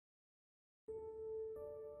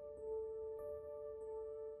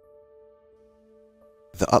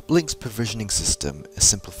The UPLINX Provisioning System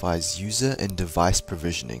simplifies user and device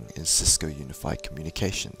provisioning in Cisco Unified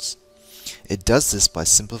Communications. It does this by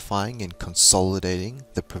simplifying and consolidating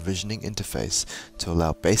the provisioning interface to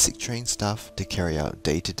allow basic trained staff to carry out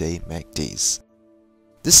day-to-day MACDs.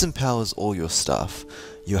 This empowers all your staff.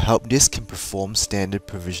 Your help desk can perform standard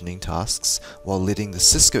provisioning tasks while letting the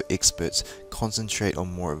Cisco experts concentrate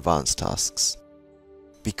on more advanced tasks.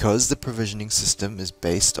 Because the provisioning system is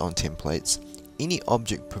based on templates, any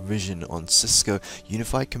object provision on Cisco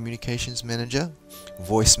Unified Communications Manager,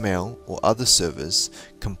 voicemail, or other servers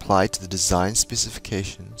comply to the design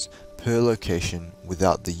specifications per location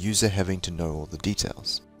without the user having to know all the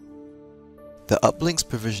details. The UPLINX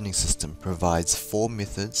Provisioning System provides 4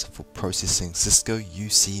 methods for processing Cisco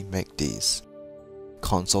UC MACDs.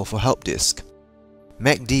 Console for Help Desk.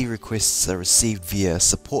 MACD requests are received via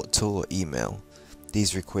support tool or email.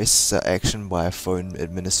 These requests are actioned by a phone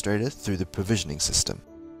administrator through the provisioning system.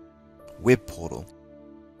 Web Portal.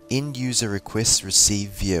 End user requests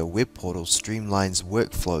received via Web Portal streamlines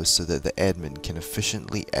workflows so that the admin can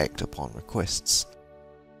efficiently act upon requests.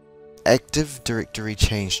 Active Directory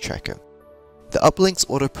Change Tracker. The UPLINX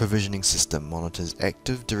Auto Provisioning System monitors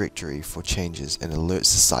Active Directory for changes and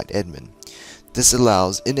alerts the site admin. This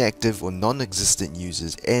allows inactive or non-existent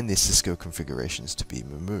users and their Cisco configurations to be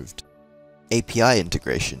removed. API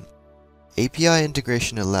Integration. API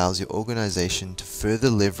integration allows your organization to further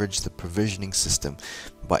leverage the provisioning system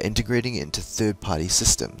by integrating it into third-party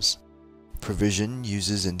systems. Provision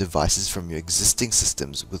users and devices from your existing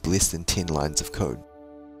systems with less than 10 lines of code.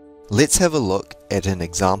 Let's have a look at an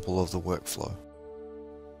example of the workflow.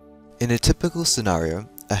 In a typical scenario,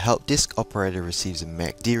 a help desk operator receives a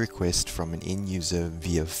MACD request from an end user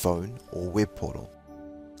via phone or web portal.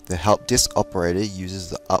 The help desk operator uses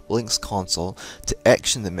the UPLINX console to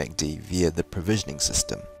action the MACD via the provisioning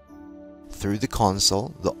system. Through the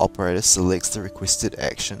console, the operator selects the requested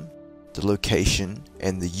action, the location,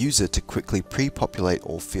 and the user to quickly pre-populate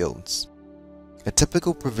all fields. A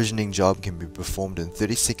typical provisioning job can be performed in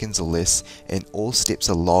 30 seconds or less, and all steps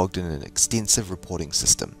are logged in an extensive reporting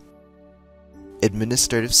system.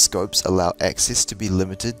 Administrative scopes allow access to be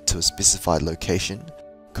limited to a specified location,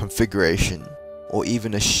 configuration, or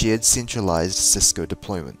even a shared centralized Cisco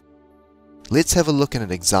deployment. Let's have a look at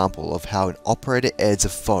an example of how an operator adds a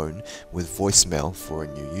phone with voicemail for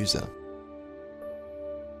a new user.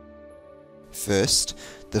 First,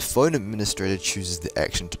 the phone administrator chooses the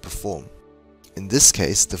action to perform. In this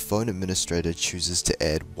case, the phone administrator chooses to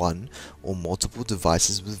add one or multiple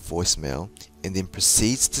devices with voicemail and then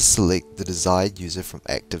proceeds to select the desired user from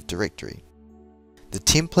Active Directory. The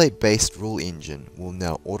template-based rule engine will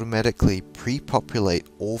now automatically pre-populate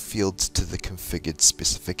all fields to the configured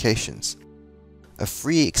specifications. A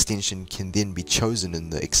free extension can then be chosen in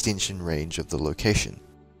the extension range of the location.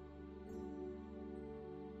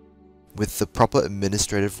 With the proper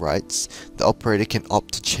administrative rights, the operator can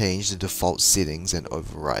opt to change the default settings and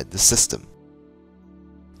override the system.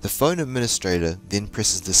 The phone administrator then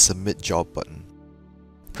presses the Submit Job button.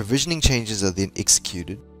 Provisioning changes are then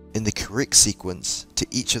executed in the correct sequence to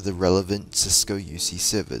each of the relevant Cisco UC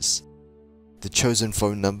servers. The chosen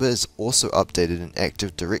phone number is also updated in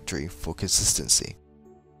Active Directory for consistency.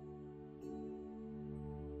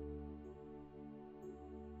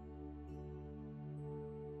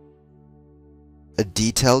 A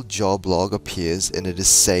detailed job log appears and it is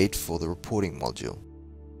saved for the reporting module.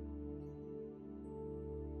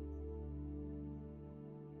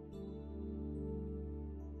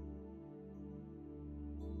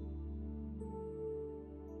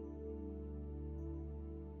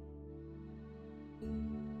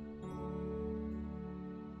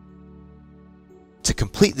 To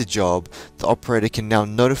complete the job, the operator can now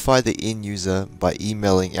notify the end user by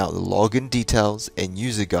emailing out the login details and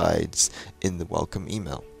user guides in the welcome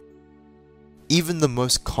email. Even the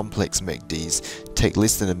most complex MACDs take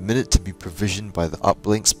less than a minute to be provisioned by the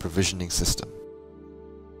UPLINX Provisioning System.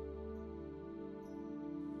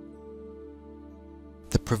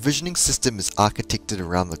 The provisioning system is architected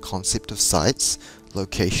around the concept of sites,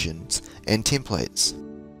 locations, and templates.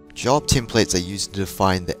 Job templates are used to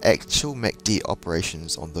define the actual MACD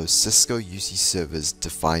operations on those Cisco UC servers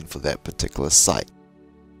defined for that particular site.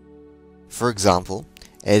 For example,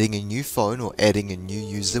 adding a new phone or adding a new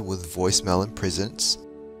user with voicemail and presence,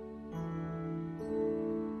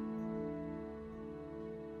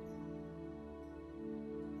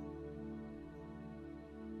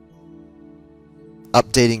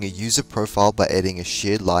 updating a user profile by adding a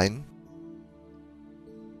shared line,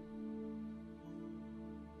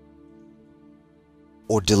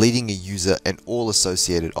 or deleting a user and all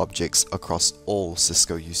associated objects across all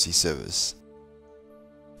Cisco UC servers.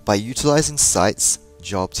 By utilizing sites,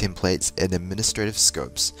 job templates, and administrative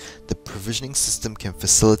scopes, the provisioning system can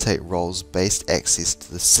facilitate roles-based access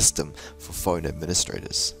to the system for phone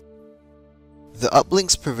administrators. The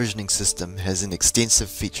UPLINX Provisioning System has an extensive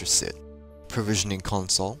feature set: Provisioning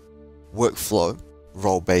Console, Workflow,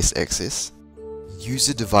 Role-Based Access,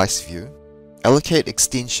 User Device View, Allocate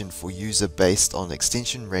Extension for user based on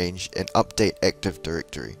extension range and update Active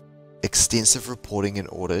Directory, Extensive Reporting and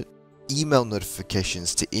Audit, Email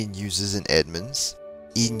notifications to end users and admins,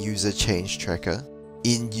 end user change tracker,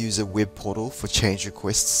 end user web portal for change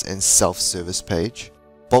requests and self-service page,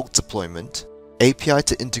 bulk deployment, API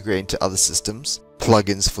to integrate into other systems,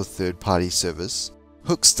 plugins for third-party servers,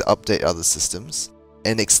 hooks to update other systems,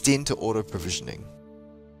 and extend to auto provisioning.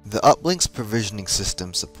 The UPLINX Provisioning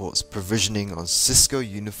System supports provisioning on Cisco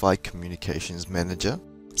Unified Communications Manager,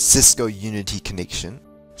 Cisco Unity Connection,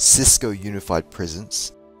 Cisco Unified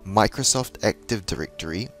Presence, Microsoft Active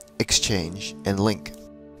Directory, Exchange, and Link.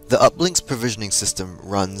 The UPLINX Provisioning System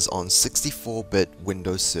runs on 64-bit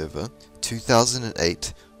Windows Server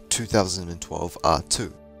 2008-2012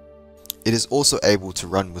 R2. It is also able to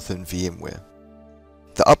run within VMware.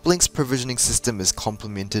 The UPLINX Provisioning System is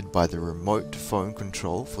complemented by the Remote Phone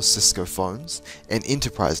Control for Cisco phones and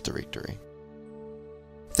Enterprise Directory.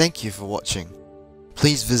 Thank you for watching.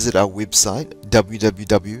 Please visit our website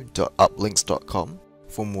www.uplinx.com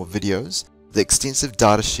for more videos, the extensive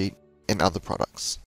data sheet, and other products.